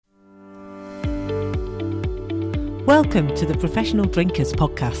Welcome to the Professional Drinkers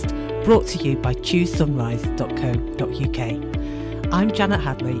podcast, brought to you by choosesunrise.co.uk. I'm Janet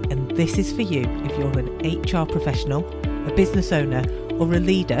Hadley, and this is for you if you're an HR professional, a business owner, or a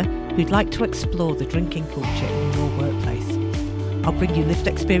leader who'd like to explore the drinking culture in your workplace. I'll bring you lived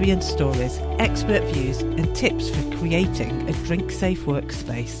experience stories, expert views, and tips for creating a drink-safe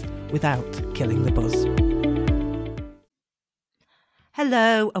workspace without killing the buzz.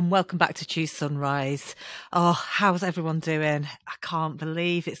 Hello and welcome back to Choose Sunrise. Oh, how's everyone doing? I can't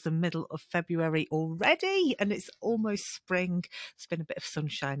believe it's the middle of February already and it's almost spring. There's been a bit of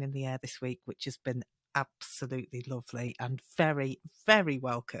sunshine in the air this week, which has been absolutely lovely and very, very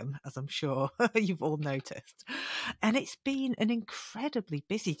welcome, as I'm sure you've all noticed. And it's been an incredibly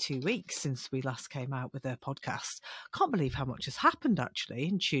busy 2 weeks since we last came out with a podcast. Can't believe how much has happened actually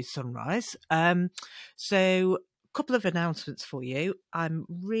in Choose Sunrise. Couple of announcements for you. I'm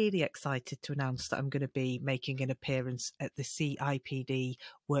really excited to announce that I'm going to be making an appearance at the CIPD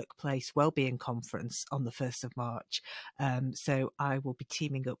Workplace Wellbeing Conference on the 1st of March. So I will be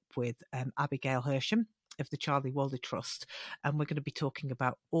teaming up with Abigail Hersham of the Charlie Walder Trust, and we're going to be talking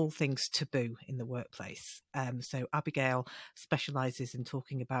about all things taboo in the workplace. So Abigail specialises in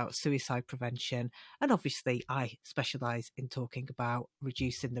talking about suicide prevention, and obviously I specialise in talking about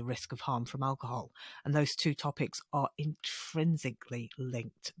reducing the risk of harm from alcohol. And those two topics are intrinsically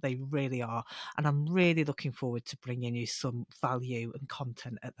linked. They really are. And I'm really looking forward to bringing you some value and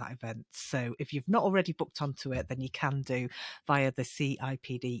content at that event. So if you've not already booked onto it, then you can do via the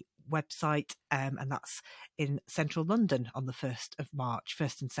CIPD website, and that's in central London on the 1st of March,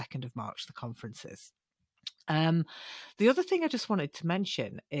 1st and 2nd of March, the conferences. The other thing I just wanted to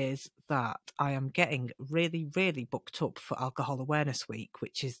mention is that I am getting really, really booked up for Alcohol Awareness Week,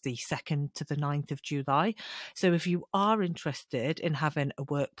 which is the 2nd to the 9th of July. So if you are interested in having a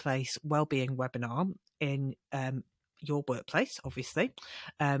workplace wellbeing webinar in your workplace, obviously,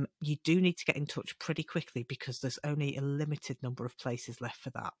 you do need to get in touch pretty quickly because there's only a limited number of places left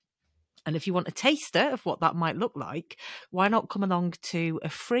for that. And if you want a taster of what that might look like, why not come along to a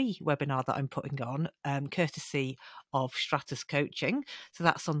free webinar that I'm putting on, courtesy of Stratus Coaching. So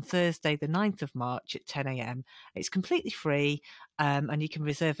that's on Thursday, the 9th of March at 10 a.m. It's completely free, and you can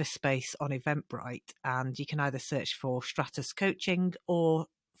reserve a space on Eventbrite, and you can either search for Stratus Coaching or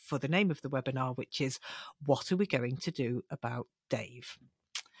for the name of the webinar, which is What Are We Going to Do About Dave?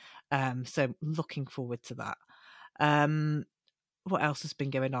 So looking forward to that. What else has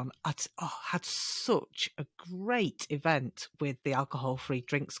been going on? I had such a great event with the Alcohol Free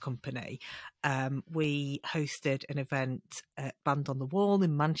Drinks Company. We hosted an event at Band on the Wall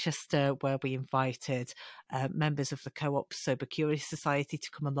in Manchester where we invited members of the Co-op Sober Curious Society to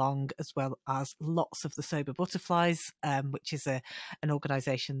come along, as well as lots of the Sober Butterflies, which is an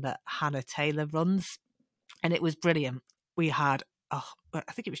organisation that Hannah Taylor runs. And it was brilliant. We had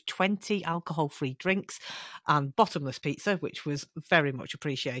I think it was 20 alcohol-free drinks and bottomless pizza, which was very much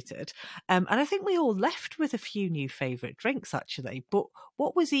appreciated. And I think we all left with a few new favourite drinks, actually. But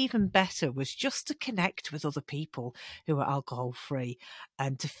what was even better was just to connect with other people who are alcohol-free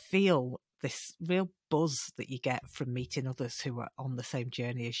and to feel this real buzz that you get from meeting others who are on the same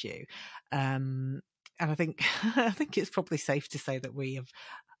journey as you. And I think it's probably safe to say that we have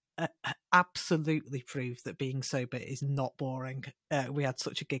absolutely proved that being sober is not boring. We had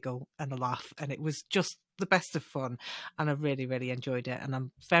such a giggle and a laugh, and it was just the best of fun, and I really, really enjoyed it. And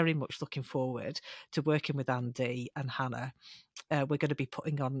I'm very much looking forward to working with Andy and Hannah. We're going to be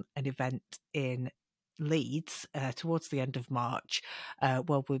putting on an event in Leeds towards the end of March,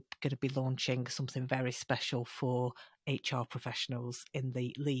 where we're going to be launching something very special for HR professionals in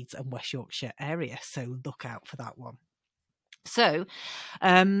the Leeds and West Yorkshire area. So look out for that one. So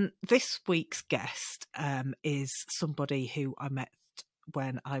this week's guest is somebody who I met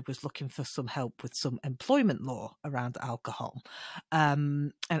when I was looking for some help with some employment law around alcohol.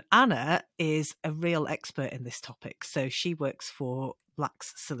 And Anna is a real expert in this topic. So she works for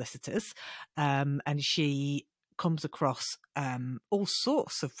Black's Solicitors, and she comes across all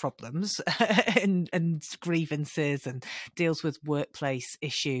sorts of problems and grievances and deals with workplace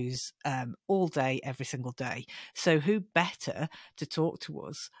issues all day, every single day. So who better to talk to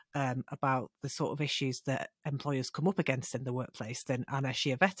us about the sort of issues that employers come up against in the workplace than Anna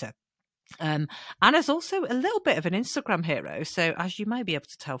Schiavetta. Anna's also a little bit of an Instagram hero. So as you may be able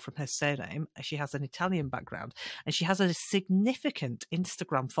to tell from her surname, she has an Italian background and she has a significant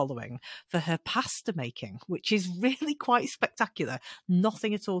Instagram following for her pasta making, which is really quite spectacular.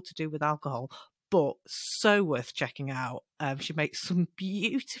 Nothing at all to do with alcohol, but so worth checking out. She makes some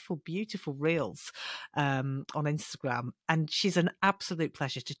beautiful reels on Instagram, and she's an absolute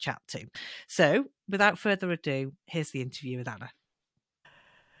pleasure to chat to. So without further ado, here's the interview with Anna.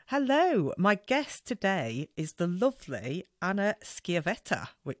 Hello, my guest today is the lovely Anna Schiavetta,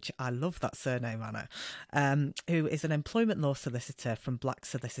 which I love that surname, Anna, who is an employment law solicitor from Black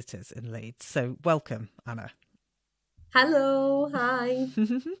Solicitors in Leeds. So welcome, Anna. Hello, hi.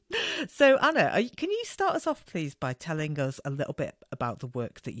 So Anna, can you start us off, please, by telling us a little bit about the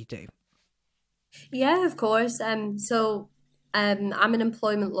work that you do? Yeah, of course. I'm an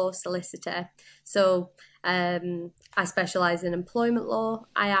employment law solicitor. I specialise in employment law.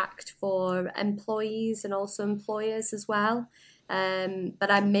 I act for employees and also employers as well.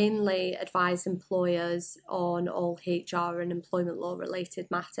 But I mainly advise employers on all HR and employment law related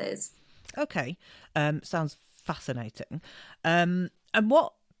matters. Okay, sounds fascinating. And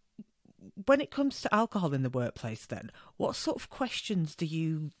when it comes to alcohol in the workplace, then, what sort of questions do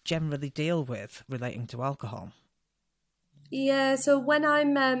you generally deal with relating to alcohol? Yeah, so when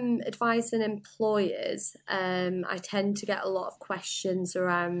I'm advising employers, I tend to get a lot of questions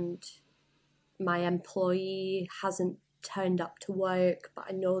around my employee hasn't turned up to work, but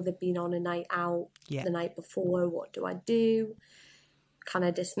I know they've been on a night out Yeah, the night before. What do I do? Can I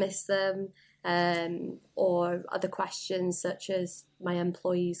dismiss them? Or other questions such as my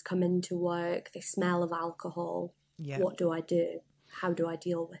employees come into work, they smell of alcohol. yeah. What do I do? How do I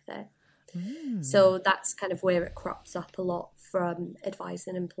deal with it? Mm. So that's kind of where it crops up a lot from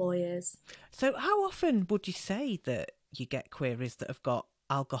advising employers. So, how often would you say that you get queries that have got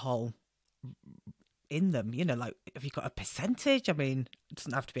alcohol in them? You know, like, have you got a percentage? I mean, it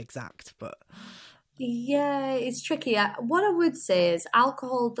doesn't have to be exact, but Yeah, it's tricky. What I would say is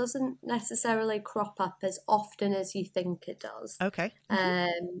alcohol doesn't necessarily crop up as often as you think it does. okay.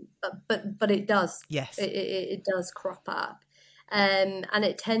 But it does. Yes. It does crop up. And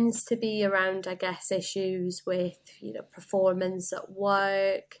it tends to be around, I guess, issues with, performance at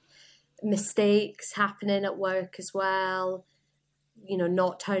work, mistakes happening at work as well,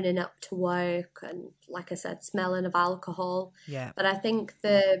 not turning up to work and, like I said, smelling of alcohol. Yeah. But I think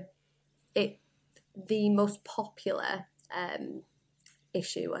it the most popular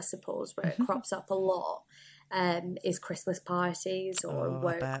issue, I suppose, where it crops up a lot is Christmas parties or Oh,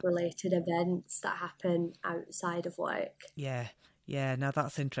 I bet. work-related events that happen outside of work. Yeah. Yeah, now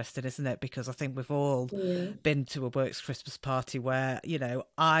that's interesting, isn't it? Because I think we've all Yeah. been to a works Christmas party where,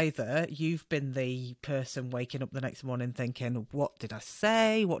 either you've been the person waking up the next morning thinking, what did I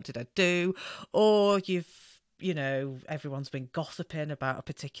say? What did I do? Or everyone's been gossiping about a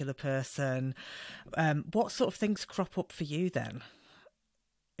particular person. What sort of things crop up for you then?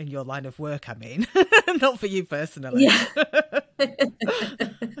 In your line of work, I mean, not for you personally. Yeah.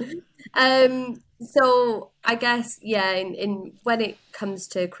 So I guess, yeah, in when it comes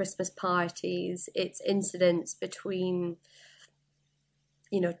to Christmas parties, it's incidents between,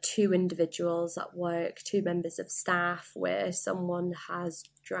 two individuals at work, two members of staff, where someone has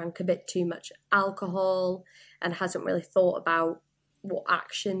drank a bit too much alcohol and hasn't really thought about what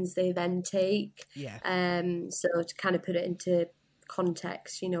actions they then take. Yeah. So to kind of put it into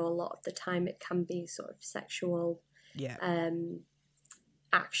context, a lot of the time it can be sort of sexual Yeah.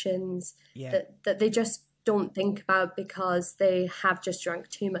 actions Yeah. that they just don't think about because they have just drank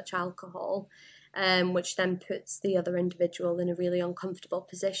too much alcohol, which then puts the other individual in a really uncomfortable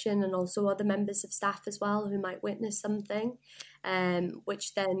position, and also other members of staff as well who might witness something,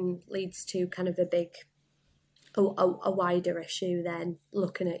 which then leads to kind of a wider issue then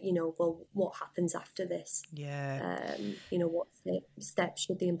looking at, well, what happens after this? Yeah. What steps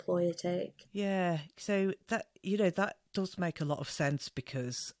should the employer take? Yeah, so that does make a lot of sense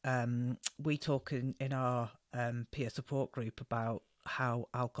because we talk in our peer support group about how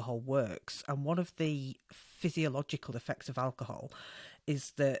alcohol works, and one of the physiological effects of alcohol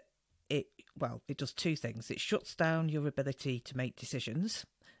is that it does two things. It shuts down your ability to make decisions,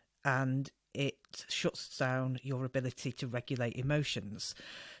 and it shuts down your ability to regulate emotions.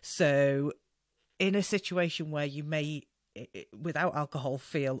 So in a situation where you may, without alcohol,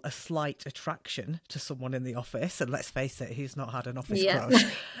 feel a slight attraction to someone in the office, and let's face it, who's not had an office Yeah. crush,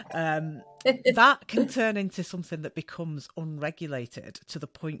 that can turn into something that becomes unregulated to the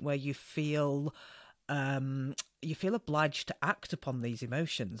point where you feel obliged to act upon these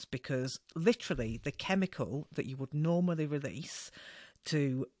emotions, because literally the chemical that you would normally release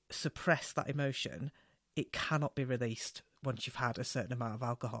to suppress that emotion, it cannot be released once you've had a certain amount of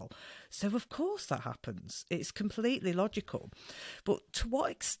alcohol. So of course that happens. It's completely logical. But to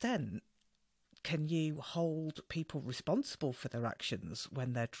what extent can you hold people responsible for their actions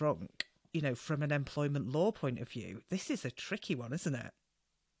when they're drunk? from an employment law point of view, this is a tricky one, isn't it?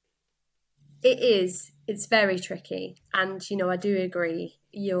 It is. It's very tricky. And, I do agree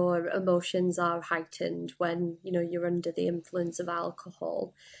your emotions are heightened when, you're under the influence of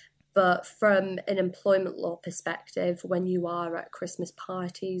alcohol. But from an employment law perspective, when you are at Christmas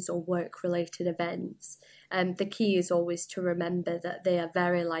parties or work-related events, the key is always to remember that they are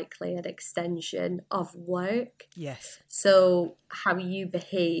very likely an extension of work. Yes. So how you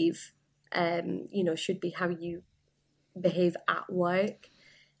behave, should be how you behave at work.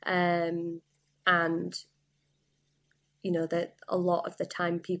 And that a lot of the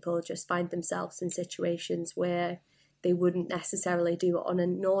time people just find themselves in situations where they wouldn't necessarily do it on a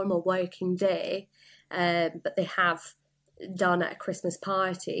normal working day, but they have done at a Christmas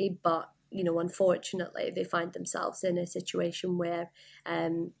party. But unfortunately, they find themselves in a situation where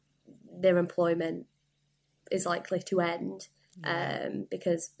their employment is likely to end,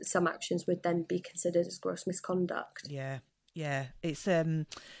 because some actions would then be considered as gross misconduct. Yeah, it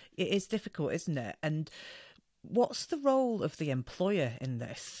is difficult, isn't it? And what's the role of the employer in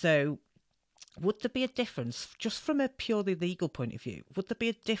this? So would there be a difference, just from a purely legal point of view, would there be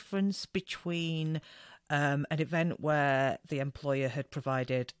a difference between an event where the employer had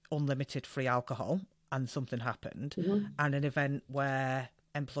provided unlimited free alcohol and something happened, and an event where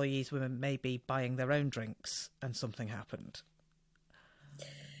employees were maybe buying their own drinks and something happened?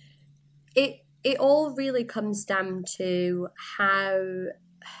 It all really comes down to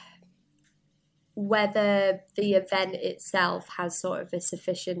whether the event itself has sort of a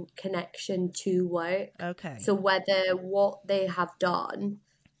sufficient connection to work. Okay. So whether what they have done,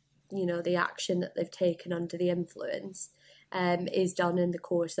 the action that they've taken under the influence, is done in the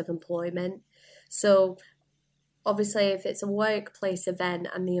course of employment. So obviously, if it's a workplace event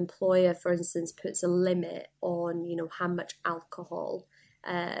and the employer, for instance, puts a limit on, how much alcohol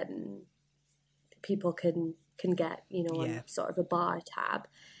people can get, on sort of a bar tab,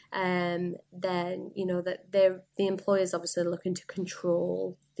 then that the employer is obviously looking to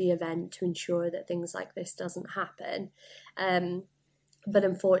control the event to ensure that things like this doesn't happen. But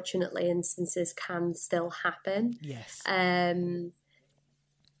unfortunately, instances can still happen. Yes.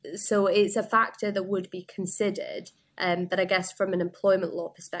 So it's a factor that would be considered. But I guess from an employment law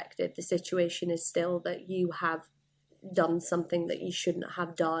perspective, the situation is still that you have done something that you shouldn't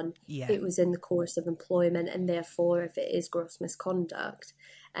have done. Yeah. It was in the course of employment, and therefore, if it is gross misconduct,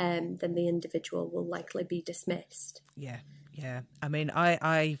 then the individual will likely be dismissed. Yeah. I mean,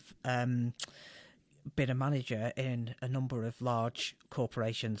 I've been a manager in a number of large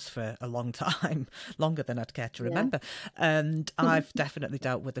corporations for a long time, longer than I'd care to remember. And I've definitely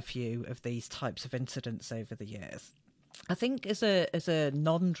dealt with a few of these types of incidents over the years. I think as a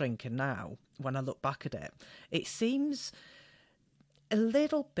non-drinker now, when I look back at it, it seems a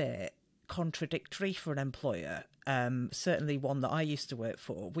little bit contradictory for an employer. Certainly one that I used to work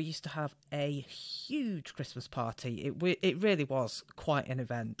for. We used to have a huge Christmas party. It really was quite an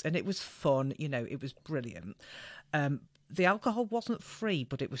event, and it was fun. It was brilliant. The alcohol wasn't free,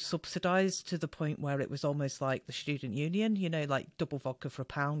 but it was subsidised to the point where it was almost like the student union, like double vodka for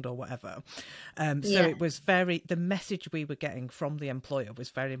 £1 or whatever. So it was the message we were getting from the employer was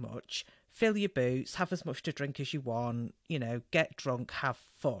very much, fill your boots, have as much to drink as you want, get drunk, have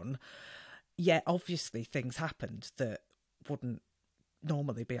fun. Yet obviously things happened that wouldn't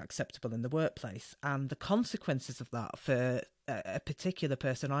normally be acceptable in the workplace, and the consequences of that for a particular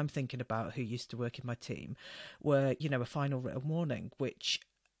person I'm thinking about who used to work in my team were a final written warning, which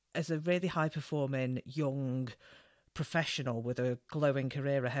as a really high performing young professional with a glowing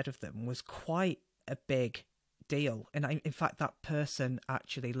career ahead of them was quite a big deal. And in fact, that person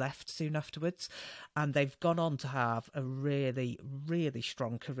actually left soon afterwards, and they've gone on to have a really, really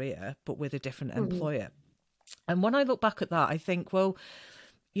strong career, but with a different employer. And when I look back at that, I think, well,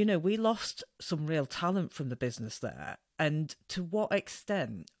 we lost some real talent from the business there. And to what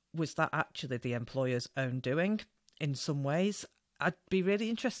extent was that actually the employer's own doing in some ways? I'd be really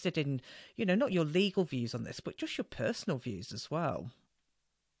interested in, not your legal views on this, but just your personal views as well.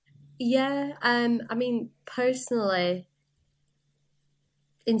 Yeah, I mean, personally,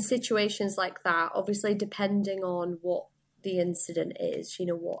 in situations like that, obviously depending on what the incident is,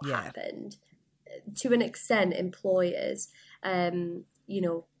 what happened, to an extent, employers,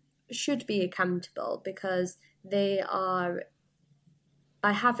 should be accountable, because they are,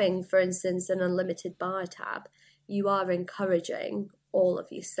 by having, for instance, an unlimited bar tab, you are encouraging all of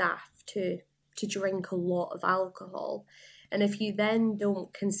your staff to drink a lot of alcohol. And if you then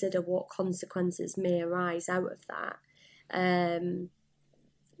don't consider what consequences may arise out of that, then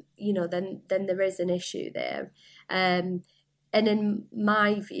there is an issue there. And in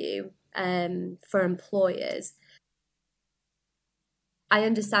my view, for employers. I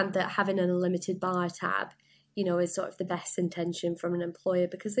understand that having an unlimited bar tab, is sort of the best intention from an employer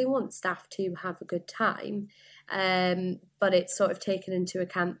because they want staff to have a good time. But it's sort of taken into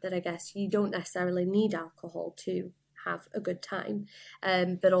account that I guess you don't necessarily need alcohol to have a good time.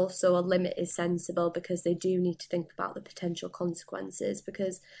 But also a limit is sensible because they do need to think about the potential consequences,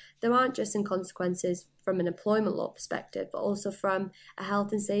 because there aren't just in consequences from an employment law perspective, but also from a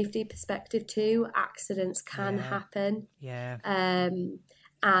health and safety perspective too. Accidents can happen. Yeah.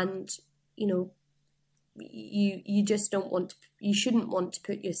 And, you just you shouldn't want to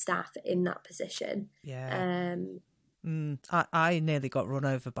put your staff in that position. Yeah. I nearly got run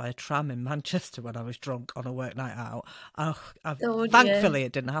over by a tram in Manchester when I was drunk on a work night out. Thankfully,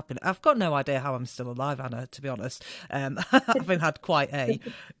 it didn't happen. I've got no idea how I'm still alive, Anna, to be honest. Having had quite a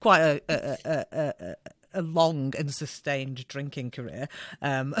long and sustained drinking career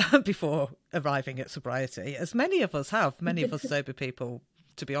before arriving at sobriety, as many of us have. Many of us sober people,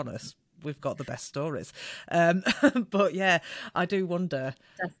 to be honest, we've got the best stories. But yeah, I do wonder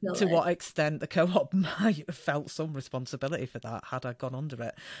to what extent the co-op might have felt some responsibility for that had I gone under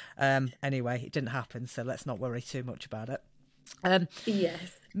it. Anyway, it didn't happen, so let's not worry too much about it. Yes.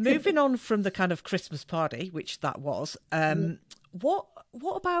 Moving on from the kind of Christmas party, which that was,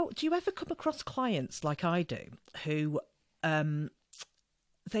 what about, do you ever come across clients like I do who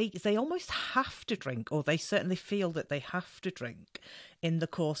they almost have to drink, or they certainly feel that they have to drink in the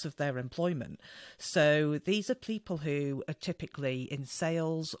course of their employment? So these are people who are typically in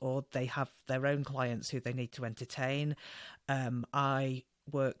sales, or they have their own clients who they need to entertain. I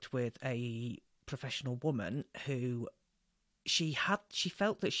worked with a professional woman who she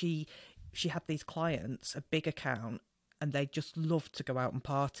felt that she had these clients, a big account, and they just loved to go out and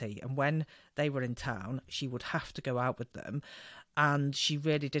party. And when they were in town, she would have to go out with them. And she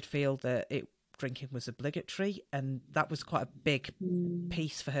really did feel that drinking was obligatory, and that was quite a big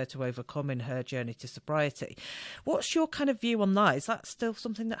piece for her to overcome in her journey to sobriety. What's your kind of view on that? Is that still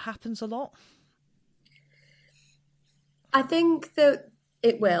something that happens a lot? I think that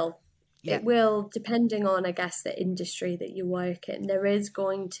it will. Yeah. It will, depending on, I guess, the industry that you work in. There is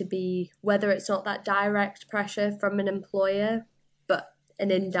going to be, whether it's not that direct pressure from an employer, but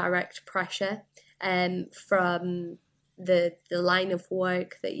an indirect pressure from the line of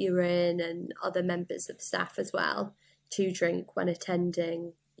work that you're in and other members of staff as well, to drink when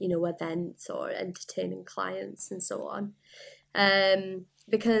attending, events or entertaining clients and so on.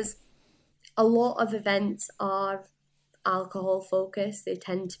 Because a lot of events are alcohol focused. They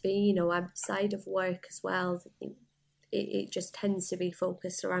tend to be, outside of work as well. It just tends to be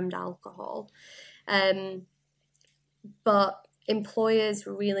focused around alcohol. But employers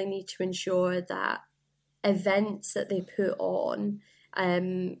really need to ensure that events that they put on,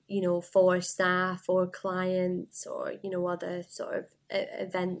 for staff or clients or, other sort of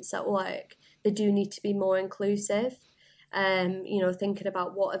events at work, they do need to be more inclusive. Thinking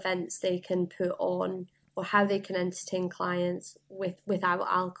about what events they can put on or how they can entertain clients without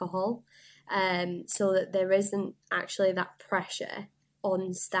alcohol, so that there isn't actually that pressure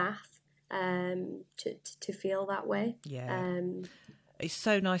on staff to feel that way. Yeah. It's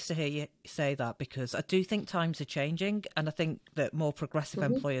so nice to hear you say that, because I do think times are changing, and I think that more progressive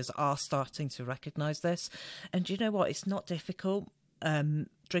employers are starting to recognise this. And do you know what? It's not difficult.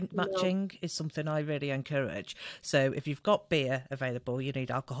 Drink matching is something I really encourage. So if you've got beer available, you need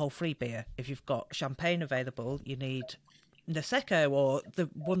alcohol-free beer. If you've got champagne available, you need Prosecco, or the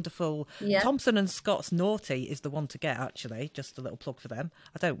wonderful Thompson and Scott's Naughty is the one to get, actually. Just a little plug for them.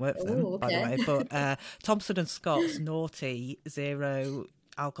 I don't work for them, by the way, but Thompson and Scott's Naughty Zero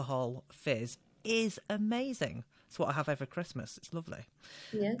Alcohol Fizz is amazing. It's what I have every Christmas. It's lovely.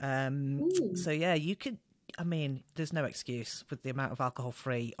 Yeah. So yeah, you could, there's no excuse with the amount of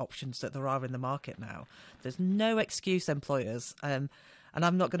alcohol-free options that there are in the market now. There's no excuse, employers. And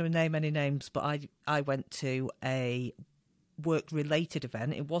I'm not going to name any names, but I went to a work-related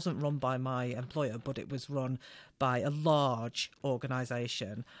event. It wasn't run by my employer, but it was run by a large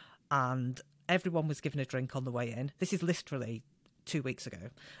organisation, and everyone was given a drink on the way in. This is literally 2 weeks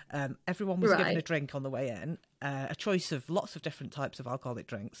ago. Everyone was given a drink on the way in, a choice of lots of different types of alcoholic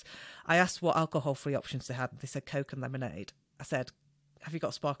drinks. I asked what alcohol-free options they had. They said Coke and lemonade. I said, have you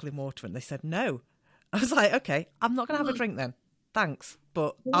got sparkling water? And they said no. I was like, okay, I'm not going to have a drink then. Thanks,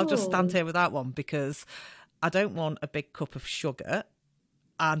 but I'll just stand here with that one, because I don't want a big cup of sugar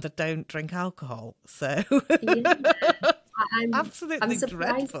and I don't drink alcohol. So I'm absolutely surprised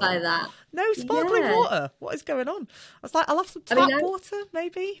dreadful by that. No sparkling water. What is going on? I was like, I'll have some tap water,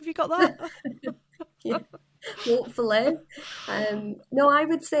 maybe. Have you got that? Hopefully. No, I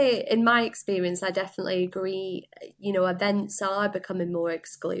would say in my experience, I definitely agree. Events are becoming more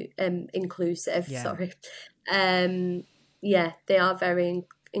inclusive. Yeah, Sorry. Um, yeah, they are very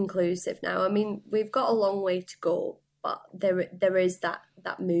inclusive now. I mean, we've got a long way to go, but there is that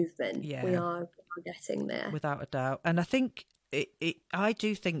movement. We yeah, are getting there. without a doubt. And I think I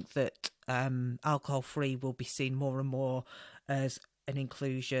do think that alcohol free will be seen more and more as an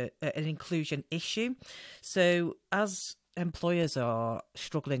inclusion issue. So as employers are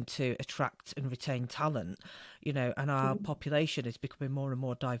struggling to attract and retain talent, and our Mhm. population is becoming more and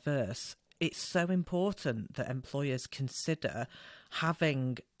more diverse, it's so important that employers consider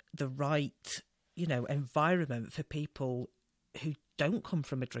having the right, environment for people who don't come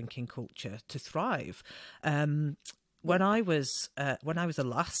from a drinking culture to thrive. Um, Yeah. when I was a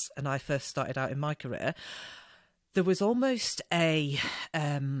lass and I first started out in my career, there was almost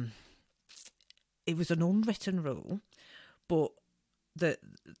um, it was an unwritten rule, but the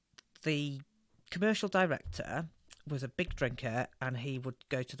the commercial director was a big drinker and he would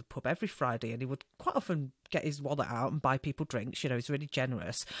go to the pub every Friday and he would quite often get his wallet out and buy people drinks. He's really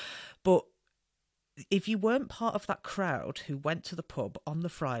generous. But if you weren't part of that crowd who went to the pub on the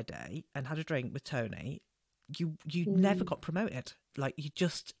Friday and had a drink with Tony, you never Mm. got promoted. Like you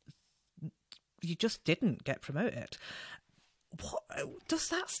just didn't get promoted. What does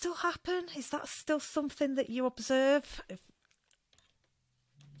that still happen? Is that still something that you observe?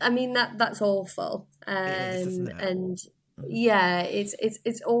 I mean that's awful. It is, isn't it? And yeah,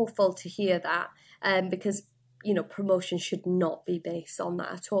 it's awful to hear that. Because promotion should not be based on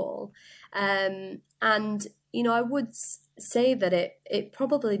that at all. And I would say that it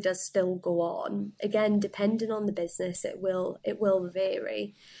probably does still go on. Again, depending on the business, it will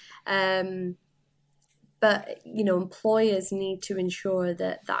vary. Um, but employers need to ensure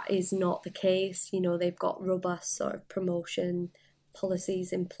that that is not the case. They've got robust sort of promotion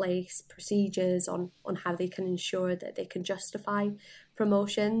policies in place, procedures on how they can ensure that they can justify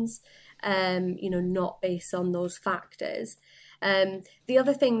promotions, not based on those factors. The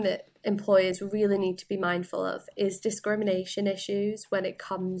other thing that employers really need to be mindful of is discrimination issues when it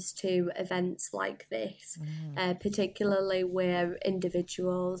comes to events like this, particularly where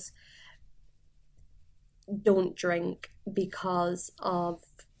individuals don't drink because of,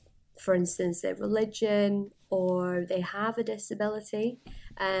 for instance, their religion or they have a disability.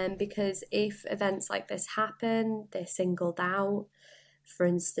 Because if events like this happen, they're singled out. For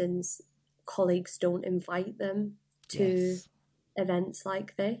instance, colleagues don't invite them to Yes. events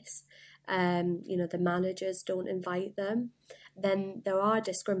like this. The managers don't invite them. Then there are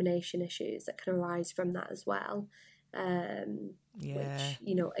discrimination issues that can arise from that as well. Yeah.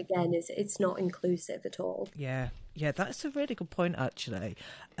 Which again it's not inclusive at all. Yeah. Yeah. That's a really good point, actually.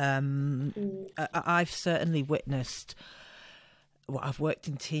 Mm. I've certainly witnessed. Well, I've worked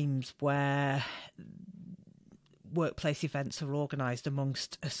in teams where workplace events are organised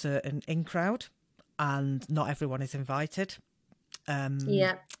amongst a certain in crowd, and not everyone is invited. Um,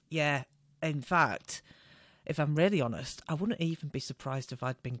 Yeah. yeah. In fact, if I'm really honest, I wouldn't even be surprised if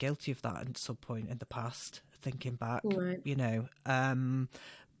I'd been guilty of that at some point in the past, thinking back, Right.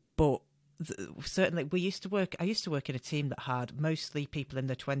 But certainly, I used to work in a team that had mostly people in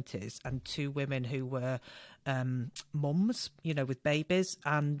their 20s and two women who were mums, with babies.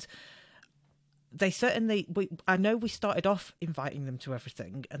 And I know we started off inviting them to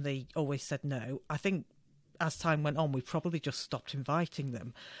everything and they always said no. I think as time went on, we probably just stopped inviting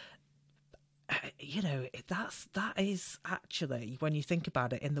them. That is actually, when you think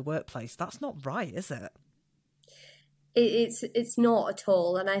about it in the workplace, that's not right, is it? It's not at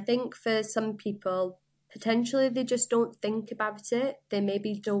all, and I think for some people potentially they just don't think about it. They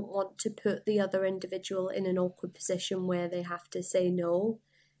maybe don't want to put the other individual in an awkward position where they have to say no,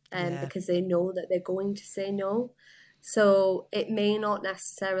 Yeah, because they know that they're going to say no. So it may not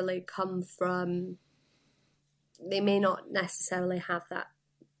necessarily come from, they may not necessarily have that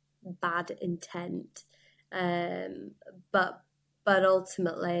bad intent, um, but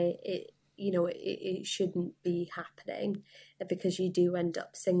ultimately it shouldn't be happening, because you do end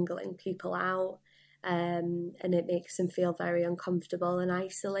up singling people out, and it makes them feel very uncomfortable and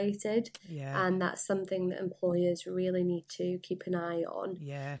isolated, yeah, and that's something that employers really need to keep an eye on,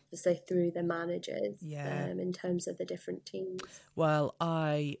 yeah, say through their managers, yeah. in terms of the different teams. Well,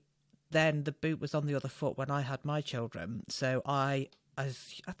 then the boot was on the other foot when I had my children. So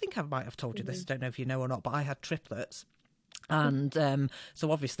as I think I might have told you this, Mhm. I don't know if you know or not, but I had triplets. And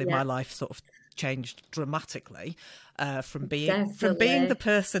so obviously my Yeah, life sort of changed dramatically, from being the definitely.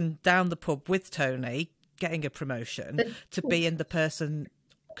 person down the pub with Tony getting a promotion to being the person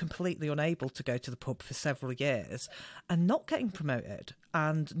completely unable to go to the pub for several years and not getting promoted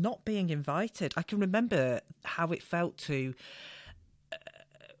and not being invited. I can remember how it felt to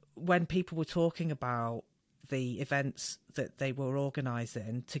when people were talking about the events that they were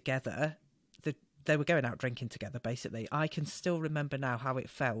organising together, they were going out drinking together, basically. I can still remember now how it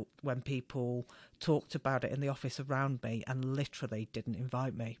felt when people talked about it in the office around me and literally didn't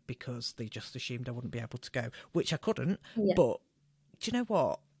invite me because they just assumed I wouldn't be able to go, which I couldn't. Yeah. But do you know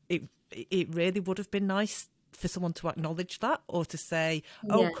what? It really would have been nice for someone to acknowledge that, or to say,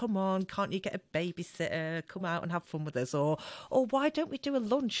 oh, Yeah. come on, can't you get a babysitter, come out and have fun with us, or why don't we do a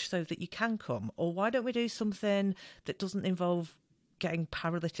lunch so that you can come, or why don't we do something that doesn't involve getting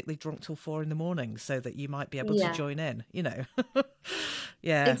paralytically drunk till 4 a.m. so that you might be able to Yeah. join in, you know.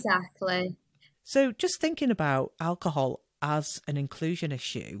 Yeah. Exactly. So just thinking about alcohol as an inclusion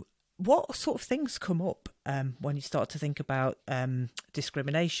issue, what sort of things come up when you start to think about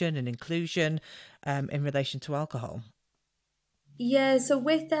discrimination and inclusion in relation to alcohol? Yeah, so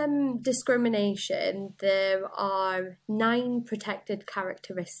with discrimination, there are 9 protected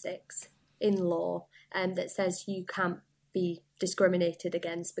characteristics in law that says you can't be discriminated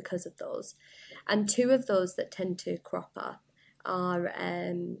against because of those. And 2 of those that tend to crop up are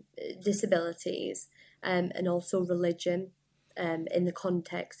disabilities and also religion in the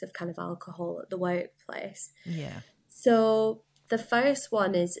context of kind of alcohol at the workplace. Yeah. So the first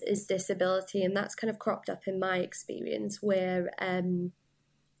one is disability, and that's kind of cropped up in my experience where an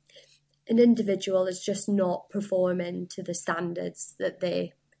individual is just not performing to the standards that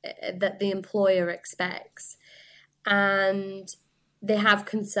the employer expects, and they have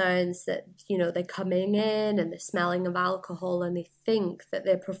concerns that they're coming in and they're smelling of alcohol, and they think that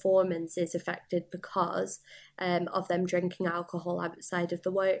their performance is affected because of them drinking alcohol outside of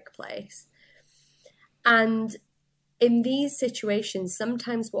the workplace. And in these situations,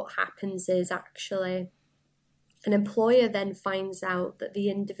 sometimes what happens is actually an employer then finds out that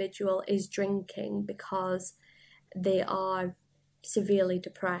the individual is drinking because they are severely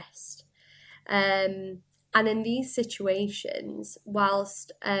depressed. And in these situations,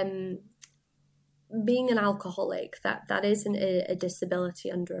 whilst being an alcoholic, that isn't a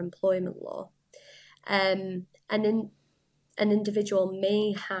disability under employment law, and an individual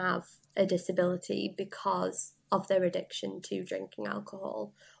may have a disability because of their addiction to drinking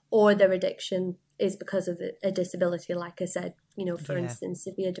alcohol, or their addiction is because of a disability, like I said, for Yeah. instance,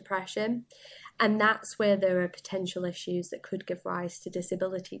 severe depression. And that's where there are potential issues that could give rise to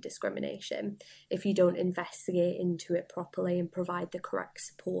disability discrimination if you don't investigate into it properly and provide the correct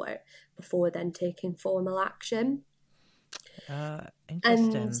support before then taking formal action. And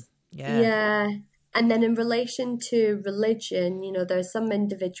Interesting. Yeah. yeah, and then in relation to religion, there's some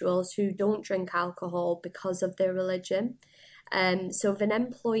individuals who don't drink alcohol because of their religion. So if an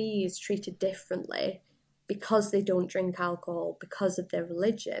employee is treated differently because they don't drink alcohol because of their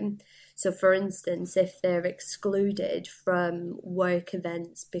religion, so for instance, if they're excluded from work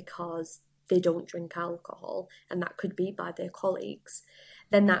events because they don't drink alcohol, and that could be by their colleagues,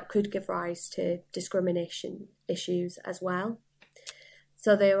 then that could give rise to discrimination issues as well.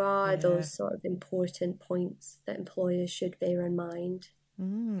 So there are Yeah. those sort of important points that employers should bear in mind.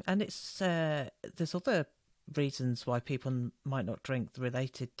 And it's there's other reasons why people might not drink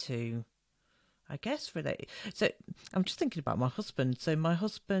related to, I guess, related. So I'm just thinking about my husband. So my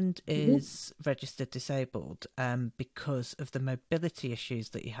husband Mm-hmm. is registered disabled because of the mobility issues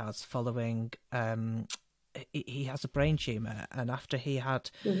that he has following. He has a brain tumor, and after he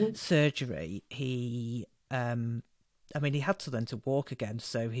had Mm-hmm. surgery, I mean, he had to learn to walk again.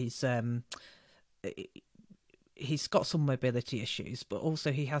 So he's got some mobility issues, but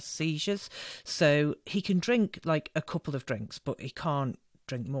also he has seizures. So he can drink like a couple of drinks, but he can't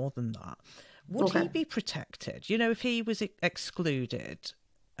drink more than that. Would Okay. he be protected? If he was excluded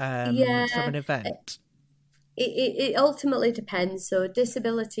from Yeah, an event? it ultimately depends. So,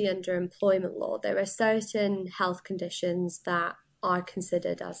 disability under employment law, there are certain health conditions that are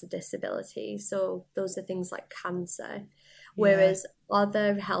considered as a disability. So, those are things like cancer. Yeah, Whereas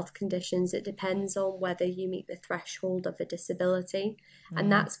other health conditions, it depends on whether you meet the threshold of a disability. And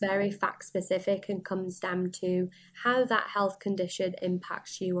mm, that's very fact specific and comes down to how that health condition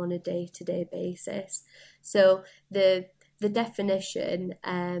impacts you on a day to day basis. So, the definition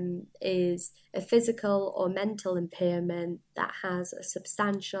is a physical or mental impairment that has a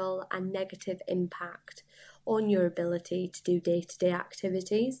substantial and negative impact on your ability to do day-to-day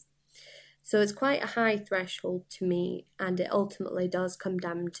activities. So it's quite a high threshold to meet, and it ultimately does come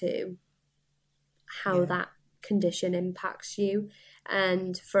down to how yeah, that condition impacts you.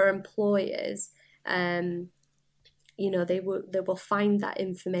 And for employers, um, they will find that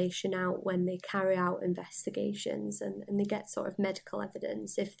information out when they carry out investigations, and they get sort of medical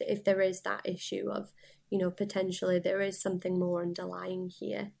evidence if there is that issue of, potentially there is something more underlying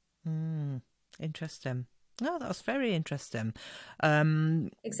here. Interesting. Oh, that's very interesting.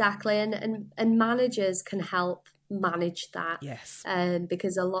 Exactly, and managers can help manage that, Yes.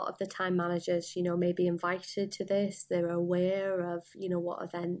 because a lot of the time managers, may be invited to this. They're aware of, what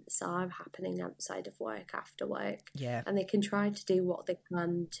events are happening outside of work, after work, Yeah. and they can try to do what they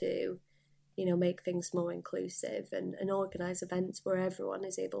can to, make things more inclusive, and organise events where everyone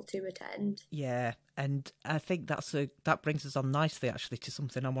is able to attend. Yeah, and I think that brings us on nicely actually to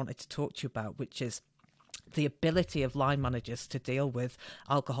something I wanted to talk to you about, which is the ability of line managers to deal with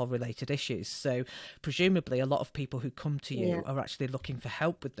alcohol related issues. So presumably a lot of people who come to Yeah, you are actually looking for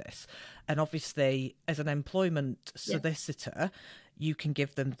help with this. And obviously as an employment yeah. solicitor, you can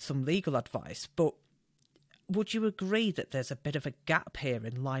give them some legal advice. But would you agree that there's a bit of a gap here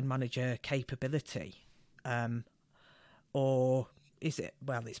in line manager capability? Or is it,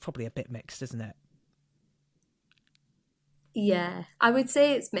 well, it's probably a bit mixed, isn't it? Yeah, I would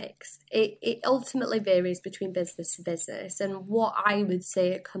say it's mixed. It ultimately varies between business to business. And what I would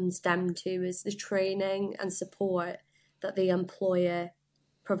say it comes down to is the training and support that the employer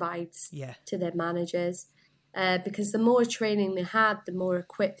provides Yeah. to their managers. Because the more training they have, the more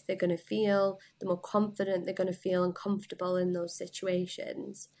equipped they're going to feel, the more confident they're going to feel and comfortable in those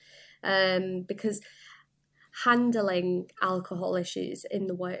situations. Because handling alcohol issues in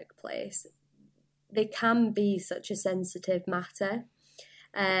the workplace, they can be such a sensitive matter.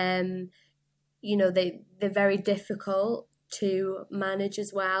 Um, they're very difficult to manage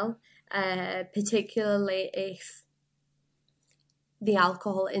as well, particularly if the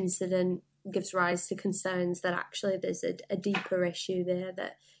alcohol incident gives rise to concerns that actually there's a deeper issue there,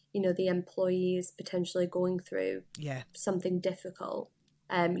 that the employee is potentially going through Yeah. something difficult,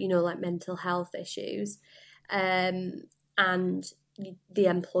 like mental health issues, and the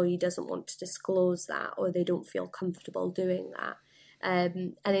employee doesn't want to disclose that, or they don't feel comfortable doing that.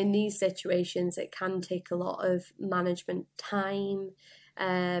 And in these situations, it can take a lot of management time,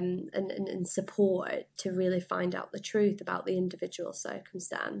 and support to really find out the truth about the individual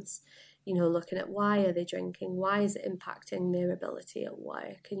circumstance. Looking at why are they drinking, why is it impacting their ability at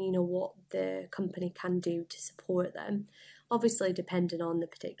work, and what the company can do to support them. Obviously, depending on the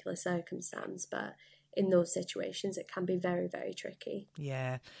particular circumstance, but in those situations, it can be very, very tricky.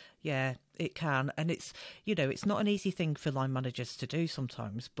 Yeah, yeah, it can. And it's not an easy thing for line managers to do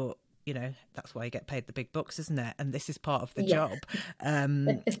sometimes, but, that's why you get paid the big bucks, isn't it? And this is part of the Yeah. job.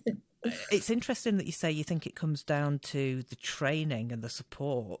 Um, it's interesting that you say you think it comes down to the training and the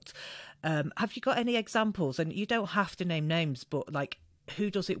support. Have you got any examples? And you don't have to name names, but like, who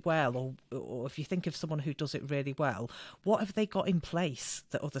does it well, or if you think of someone who does it really well, what have they got in place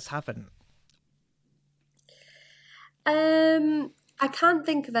that others haven't? I can't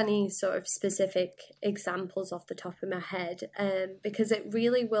think of any sort of specific examples off the top of my head, because it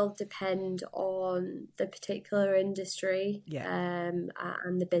really will depend on the particular industry, Yeah, and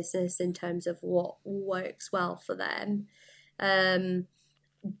the business in terms of what works well for them. Um,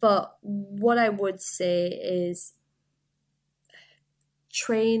 but what I would say is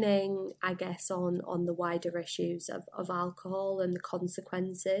training, I guess, on the wider issues of alcohol and the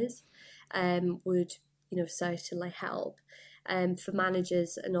consequences, would certainly help, for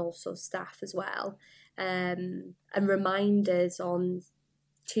managers and also staff as well, and reminders on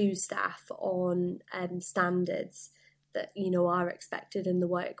to staff on, standards that are expected in the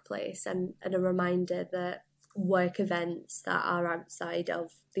workplace, and a reminder that work events that are outside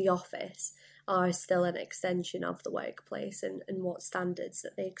of the office are still an extension of the workplace, and what standards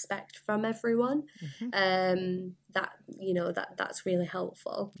that they expect from everyone. hmm, That's really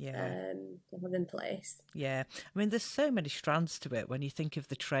helpful, yeah. to have in place. Yeah, I mean, there's so many strands to it when you think of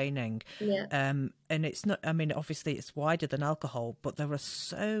the training. Yeah, And it's not, I mean, obviously it's wider than alcohol, but there are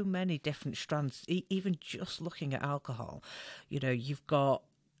so many different strands, even just looking at alcohol. You've got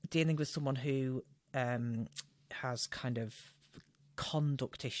dealing with someone who has kind of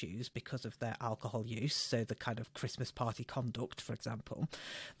conduct issues because of their alcohol use, so the kind of Christmas party conduct, for example.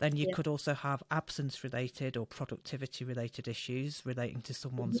 Then you yeah, could also have absence related or productivity related issues relating to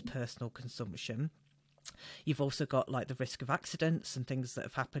someone's personal consumption. You've also got like the risk of accidents and things that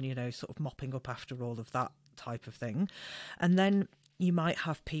have happened, sort of mopping up after all of that type of thing. And then you might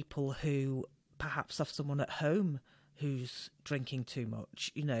have people who perhaps have someone at home who's drinking too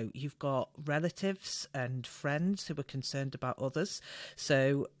much. You've got relatives and friends who are concerned about others.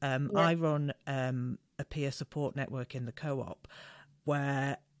 So yeah, I run a peer support network in the co-op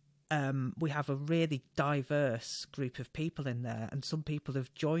where we have a really diverse group of people in there, and some people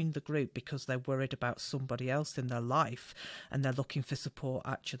have joined the group because they're worried about somebody else in their life, and they're looking for support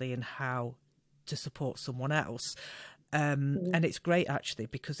actually in how to support someone else. And it's great actually,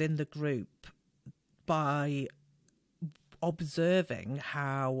 because in the group, by observing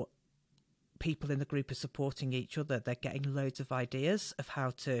how people in the group are supporting each other, they're getting loads of ideas of how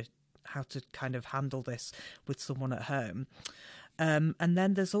to kind of handle this with someone at home. And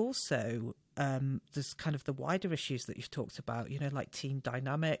then there's also there's kind of the wider issues that you've talked about, you know, like team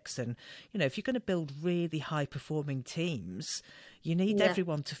dynamics. And, you know, if you're going to build really high performing teams, you need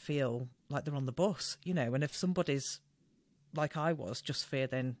everyone to feel like they're on the bus, you know. And if somebody's like I was, just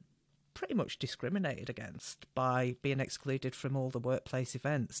feeling pretty much discriminated against by being excluded from all the workplace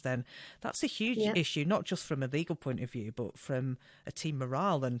events, then that's a huge issue, not just from a legal point of view, but from a team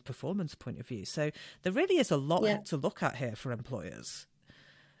morale and performance point of view. So there really is a lot to look at here for employers.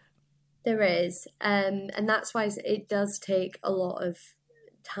 There is, and that's why it does take a lot of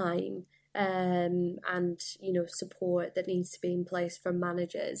time and, you know, support that needs to be in place from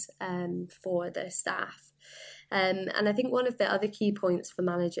managers for their staff. And I think one of the other key points for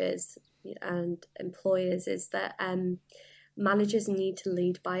managers and employers is that managers need to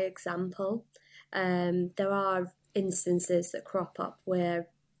lead by example. There are instances that crop up where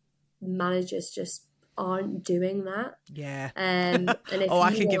managers just aren't doing that. Yeah. And if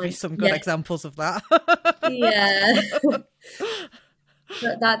I can give you some good examples of that. Yeah.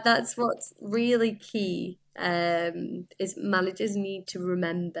 That's what's really key, is managers need to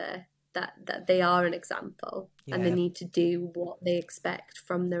remember that they are an example and they need to do what they expect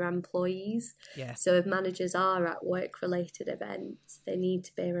from their employees. Yeah. So if managers are at work-related events, they need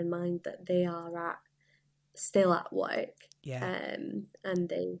to bear in mind that they are still at work. Yeah. And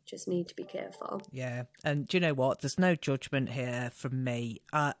they just need to be careful. Yeah. And do you know what? There's no judgment here from me.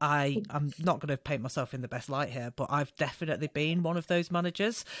 I'm not going to paint myself in the best light here, but I've definitely been one of those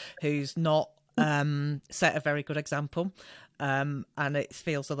managers who's not set a very good example. And it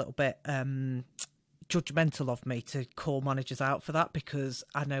feels a little bit judgmental of me to call managers out for that, because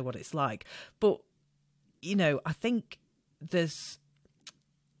I know what it's like. But, you know, I think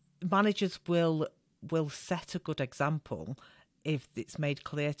managers will set a good example if it's made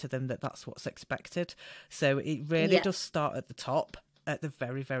clear to them that that's what's expected. So it really does start at the top, at the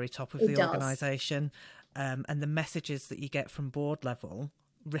very, very top of the organisation. And the messages that you get from board level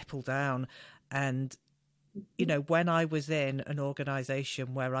ripple down. And, you know, when I was in an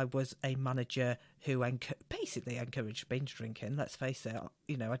organisation where I was a manager who basically encouraged binge drinking, let's face it,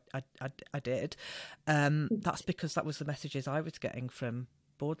 you know, I did. That's because that was the messages I was getting from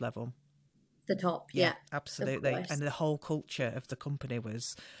board level. The top, absolutely. And the whole culture of the company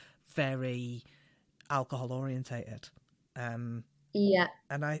was very alcohol orientated. And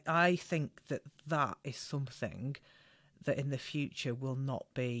I think that is something that in the future will not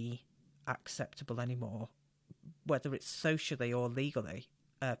be acceptable anymore, whether it's socially or legally,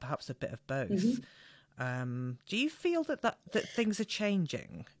 perhaps a bit of both. Do you feel that things are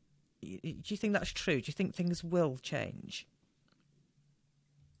changing? Do you think that's true? Do you think things will change?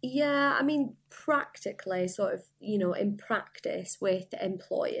 Yeah, I mean, practically, sort of, you know, in practice with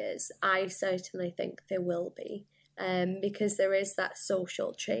employers, I certainly think there will be, because there is that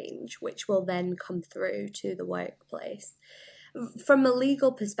social change which will then come through to the workplace. From a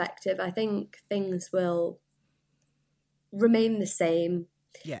legal perspective, I think things will remain the same.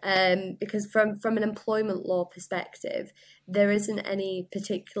 Because from an employment law perspective, there isn't any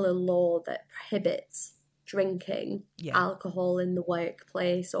particular law that prohibits drinking alcohol in the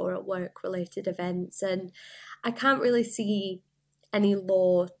workplace or at work-related events. And I can't really see any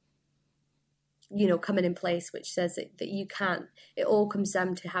law, you know, coming in place which says that you can't. It all comes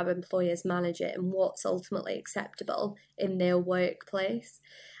down to how employers manage it and what's ultimately acceptable in their workplace.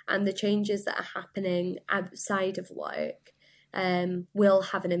 And the changes that are happening outside of work will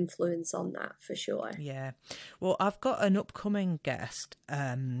have an influence on that for sure. Yeah. Well, I've got an upcoming guest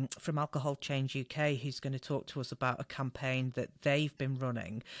from Alcohol Change UK who's going to talk to us about a campaign that they've been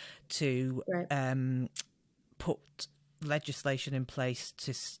running to put legislation in place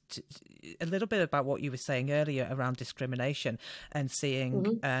to a little bit about what you were saying earlier around discrimination and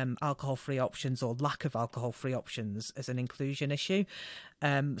seeing alcohol-free options or lack of alcohol-free options as an inclusion issue.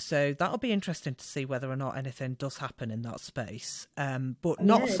 So that'll be interesting to see whether or not anything does happen in that space. But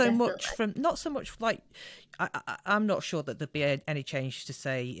not so much like I'm not sure that there'd be any change to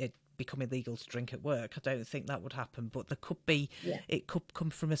say it become illegal to drink at work. I don't think that would happen, but there could be. It could come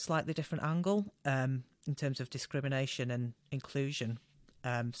from a slightly different angle in terms of discrimination and inclusion.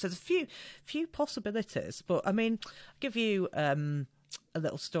 So there's a few possibilities, but I mean, I'll give you a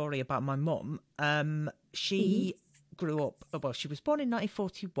little story about my mum. Mhm. She grew up, well, she was born in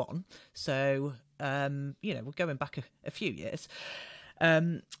 1941, so, we're going back a few years.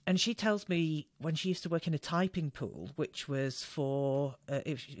 And she tells me when she used to work in a typing pool, which was for,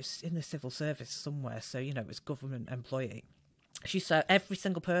 it was in the civil service somewhere, so, it was government employee. She said every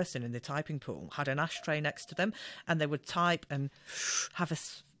single person in the typing pool had an ashtray next to them, and they would type and have a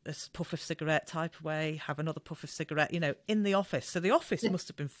puff of cigarette, type away, have another puff of cigarette, in the office. So the office must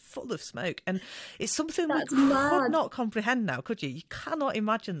have been full of smoke. And it's something we That's could mad. not comprehend now, could you? You cannot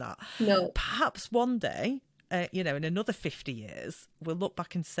imagine that. No. Perhaps one day, in another 50 years, we'll look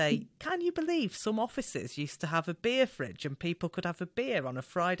back and say, can you believe some offices used to have a beer fridge and people could have a beer on a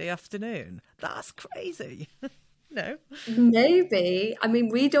Friday afternoon? That's crazy. No. Maybe. I mean,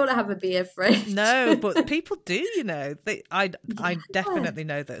 we don't have a beer fridge. No, but people do, I Yeah. definitely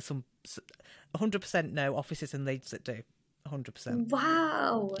know that some 100% know offices in Leeds that do. 100%.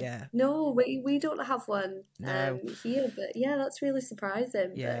 Wow. Yeah. No, we don't have one No. here, but yeah, that's really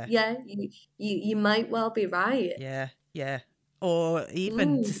surprising. But Yeah. yeah, you might well be right. Yeah. Yeah. Or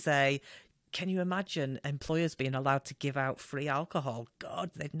even to Mm, say, can you imagine employers being allowed to give out free alcohol?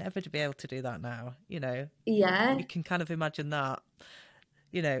 God, they'd never be able to do that now. yeah. You can kind of imagine that.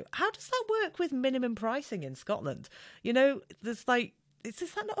 How does that work with minimum pricing in Scotland? There's like, is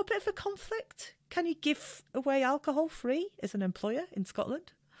that not a bit of a conflict? Can you give away alcohol free as an employer in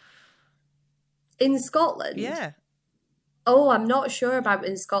Scotland? In Scotland? Yeah. Oh, I'm not sure about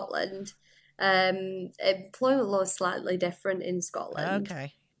in Scotland. Employment law is slightly different in Scotland.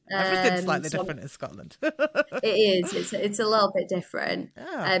 Okay. Everything's slightly So different in Scotland. it is. It's a little bit different. Oh,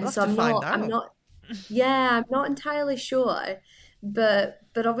 we'll have So to I'm find not. I'm out. not. Yeah, I'm not entirely sure, but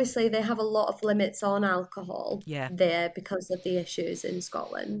obviously they have a lot of limits on alcohol Yeah. there because of the issues in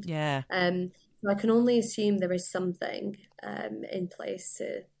Scotland. Yeah. So I can only assume there is something in place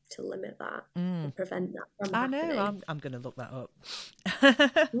to limit that or Mm. prevent that from I know. happening. I'm going to look that up.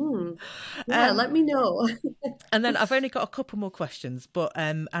 Hmm. Yeah, um, let me know. And then I've only got a couple more questions, but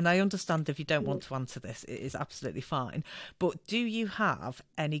and I understand if you don't want to answer this, it is absolutely fine. But do you have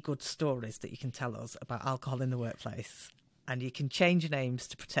any good stories that you can tell us about alcohol in the workplace? And you can change names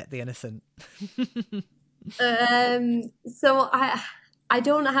to protect the innocent. So I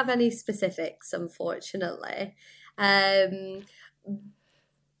don't have any specifics, unfortunately. Um,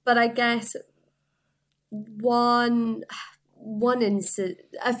 but I guess one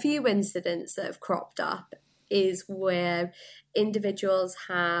a few incidents that have cropped up is where individuals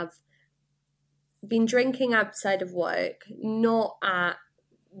have been drinking outside of work, not at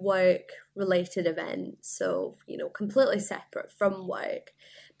work related events, so completely separate from work.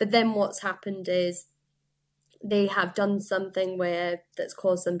 But then what's happened is they have done something where that's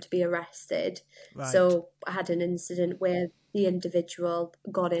caused them to be arrested. Right. So I had an incident where the individual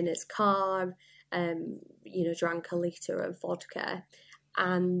got in his car, drank a litre of vodka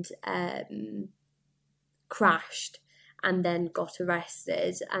and crashed and then got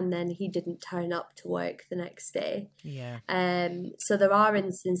arrested, and then he didn't turn up to work the next day. Yeah. So there are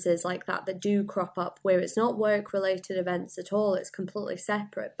instances like that do crop up where it's not work related events at all, it's completely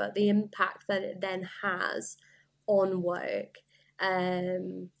separate, but the impact that it then has on work,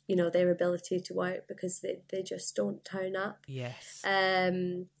 their ability to work because they just don't turn up. Yes.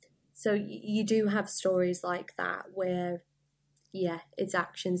 So you do have stories like that where, yeah, it's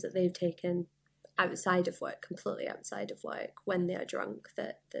actions that they've taken outside of work, completely outside of work, when they are drunk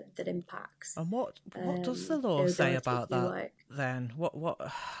that impacts And what does the law their say ability about to do that work. then?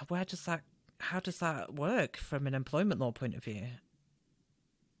 Where does that, how does that work from an employment law point of view?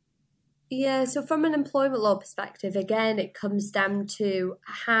 Yeah, so from an employment law perspective, again, it comes down to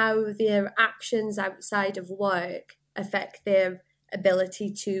how their actions outside of work affect their ability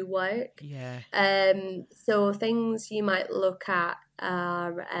to work. Yeah. So things you might look at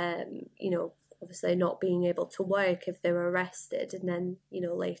are, obviously not being able to work if they're arrested and then,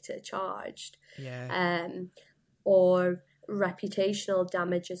 later charged. Yeah. Or reputational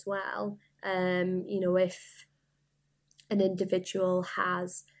damage as well. If an individual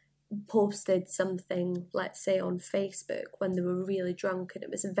has posted something, let's say on Facebook, when they were really drunk and it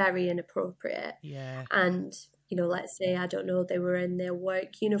was very inappropriate, Yeah. and let's say, I don't know, they were in their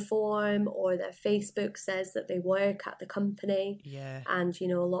work uniform or their Facebook says that they work at the company, Yeah. and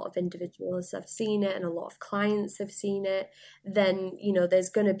a lot of individuals have seen it and a lot of clients have seen it, then there's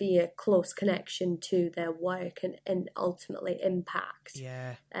going to be a close connection to their work and ultimately impact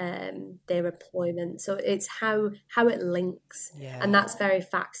Yeah. their employment. So it's how it links, and Yeah. that's very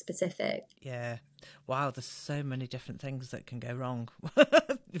fact specific. Yeah. Wow, there's so many different things that can go wrong.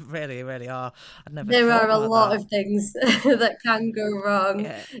 really, really are. I'd never There thought are a about lot that. of things that can go wrong.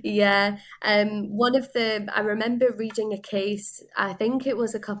 Yeah, Yeah. I remember reading a case, I think it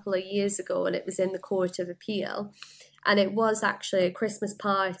was a couple of years ago, and it was in the Court of Appeal. And it was actually a Christmas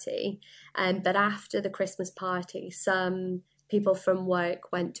party. But after the Christmas party, some people from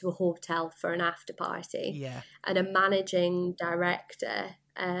work went to a hotel for an after party. yeah, And a managing director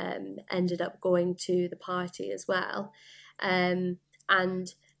ended up going to the party as well. And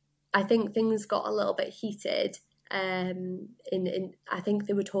I think things got a little bit heated. In I think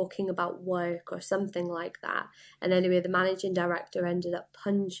they were talking about work or something like that. And anyway, the managing director ended up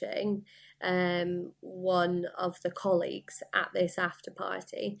punching one of the colleagues at this after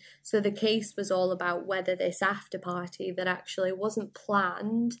party. So the case was all about whether this after party that actually wasn't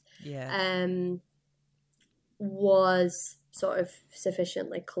planned yeah, um, was sort of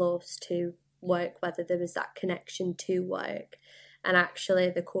sufficiently close to work, whether there was that connection to work. And actually,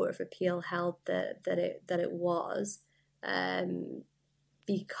 the Court of Appeal held that it was,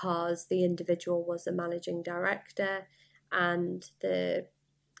 because the individual was a managing director, and the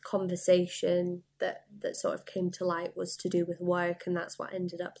conversation that sort of came to light was to do with work, and that's what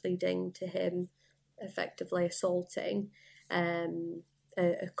ended up leading to him effectively assaulting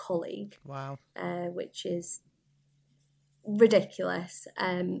a colleague, wow, which is ridiculous.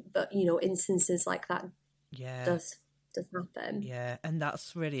 But instances like that yeah. does happen. Yeah, and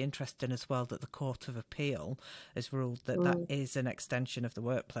that's really interesting as well that the Court of Appeal has ruled that that Mm. is an extension of the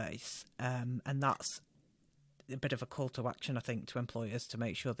workplace, and that's a bit of a call to action, I think, to employers to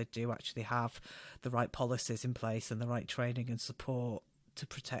make sure they do actually have the right policies in place and the right training and support to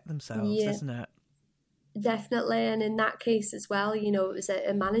protect themselves, Yeah, isn't it? definitely. And in that case as well, it was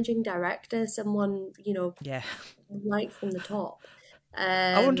a managing director, someone, Yeah. right from the top.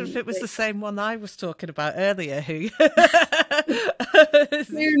 I wonder if it was the Which, same one I was talking about earlier, who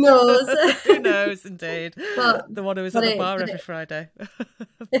who knows? who knows, indeed. but The one who was but at the it bar but every Friday.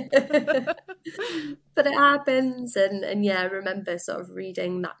 it but it happens. And yeah, I remember sort of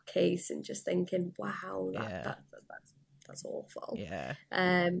reading that case and just thinking, wow, Yeah, that's awful. yeah,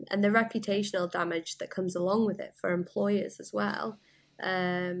 And the reputational damage that comes along with it for employers as well,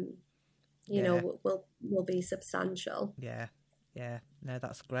 um, yeah. will be substantial. Yeah, yeah. No,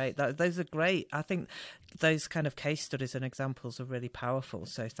 that's great. Those are great. I think those kind of case studies and examples are really powerful.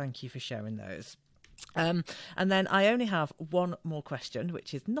 So thank you for sharing those. And then I only have one more question,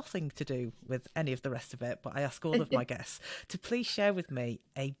 which is nothing to do with any of the rest of it, but I ask all of my guests to please share with me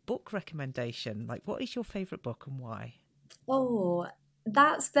a book recommendation. Like, what is your favourite book and why? Oh,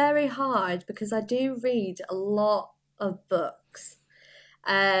 that's very hard because I do read a lot of books.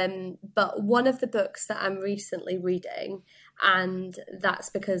 But one of the books that I'm recently reading, and that's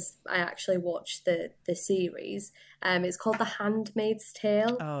because I actually watched the series, it's called The Handmaid's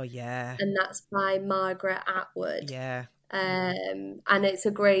Tale, Oh, yeah, and that's by Margaret Atwood. yeah, And it's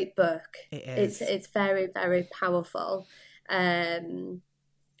a great book. it It's is. it's very, very powerful. Um,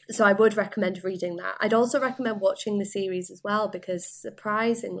 so I would recommend reading that. I'd also recommend watching the series as well because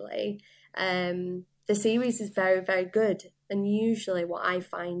surprisingly, the series is very, very good. And usually, what I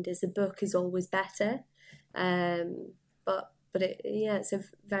find is the book is always better. But it's a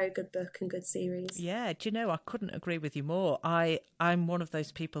very good book and good series. Yeah, do you know, I couldn't agree with you more. I'm one of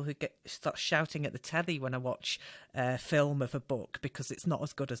those people who start shouting at the telly when I watch a film of a book because it's not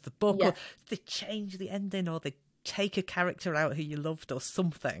as good as the book, or Yeah. they change the ending, or they take a character out who you loved or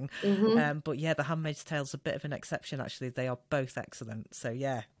something. Mm-hmm. But yeah, The Handmaid's Tale's a bit of an exception, actually. They are both excellent. So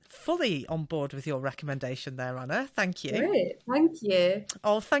yeah, fully on board with your recommendation there, Anna. Thank you. Great. Thank you.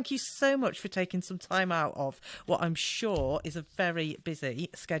 Oh, thank you so much for taking some time out of what I'm sure is a very busy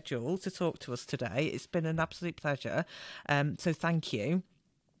schedule to talk to us today. It's been an absolute pleasure. So thank you.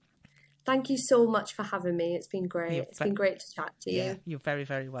 Thank you so much for having me. It's been You're great. It's been great to chat to yeah, you. you're very,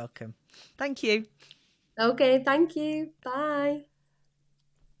 very welcome. Thank you. Okay, thank you. Bye.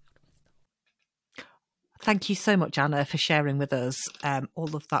 Thank you so much, Anna, for sharing with us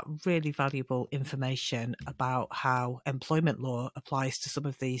all of that really valuable information about how employment law applies to some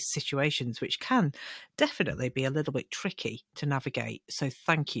of these situations, which can definitely be a little bit tricky to navigate. So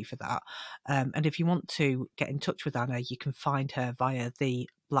thank you for that. And if you want to get in touch with Anna, you can find her via the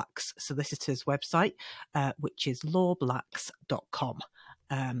Blacks Solicitors website, which is lawblacks.com.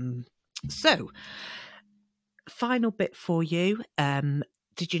 So, final bit for you.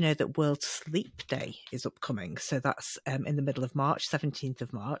 did you know that World Sleep Day is upcoming? So that's in the middle of March, 17th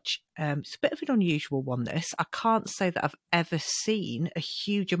of March. It's a bit of an unusual one, this. I can't say that I've ever seen a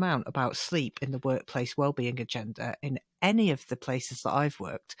huge amount about sleep in the workplace wellbeing agenda in any of the places that I've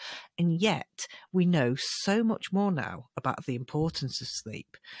worked. And yet we know so much more now about the importance of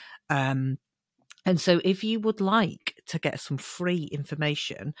sleep. And so if you would like to get some free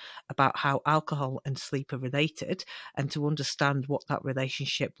information about how alcohol and sleep are related and to understand what that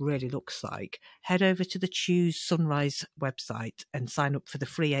relationship really looks like, head over to the Choose Sunrise website and sign up for the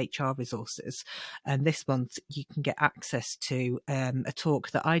free HR resources. And this month you can get access to a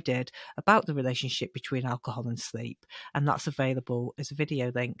talk that I did about the relationship between alcohol and sleep. And that's available as a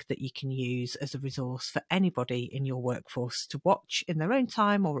video link that you can use as a resource for anybody in your workforce to watch in their own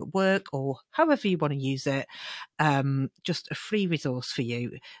time or at work or however you want to use it. Just a free resource for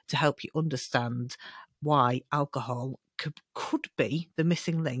you to help you understand why alcohol could be the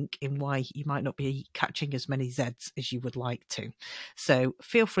missing link in why you might not be catching as many Zs as you would like to. So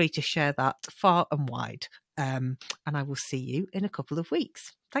feel free to share that far and wide. And I will see you in a couple of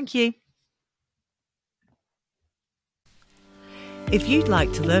weeks. Thank you. If you'd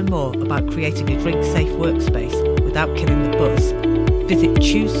like to learn more about creating a drink-safe workspace without killing the buzz, visit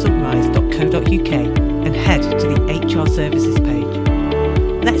choosesunrise.co.uk and head to the HR services page.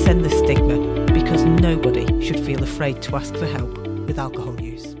 Let's end the stigma, because nobody should feel afraid to ask for help with alcohol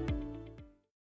use.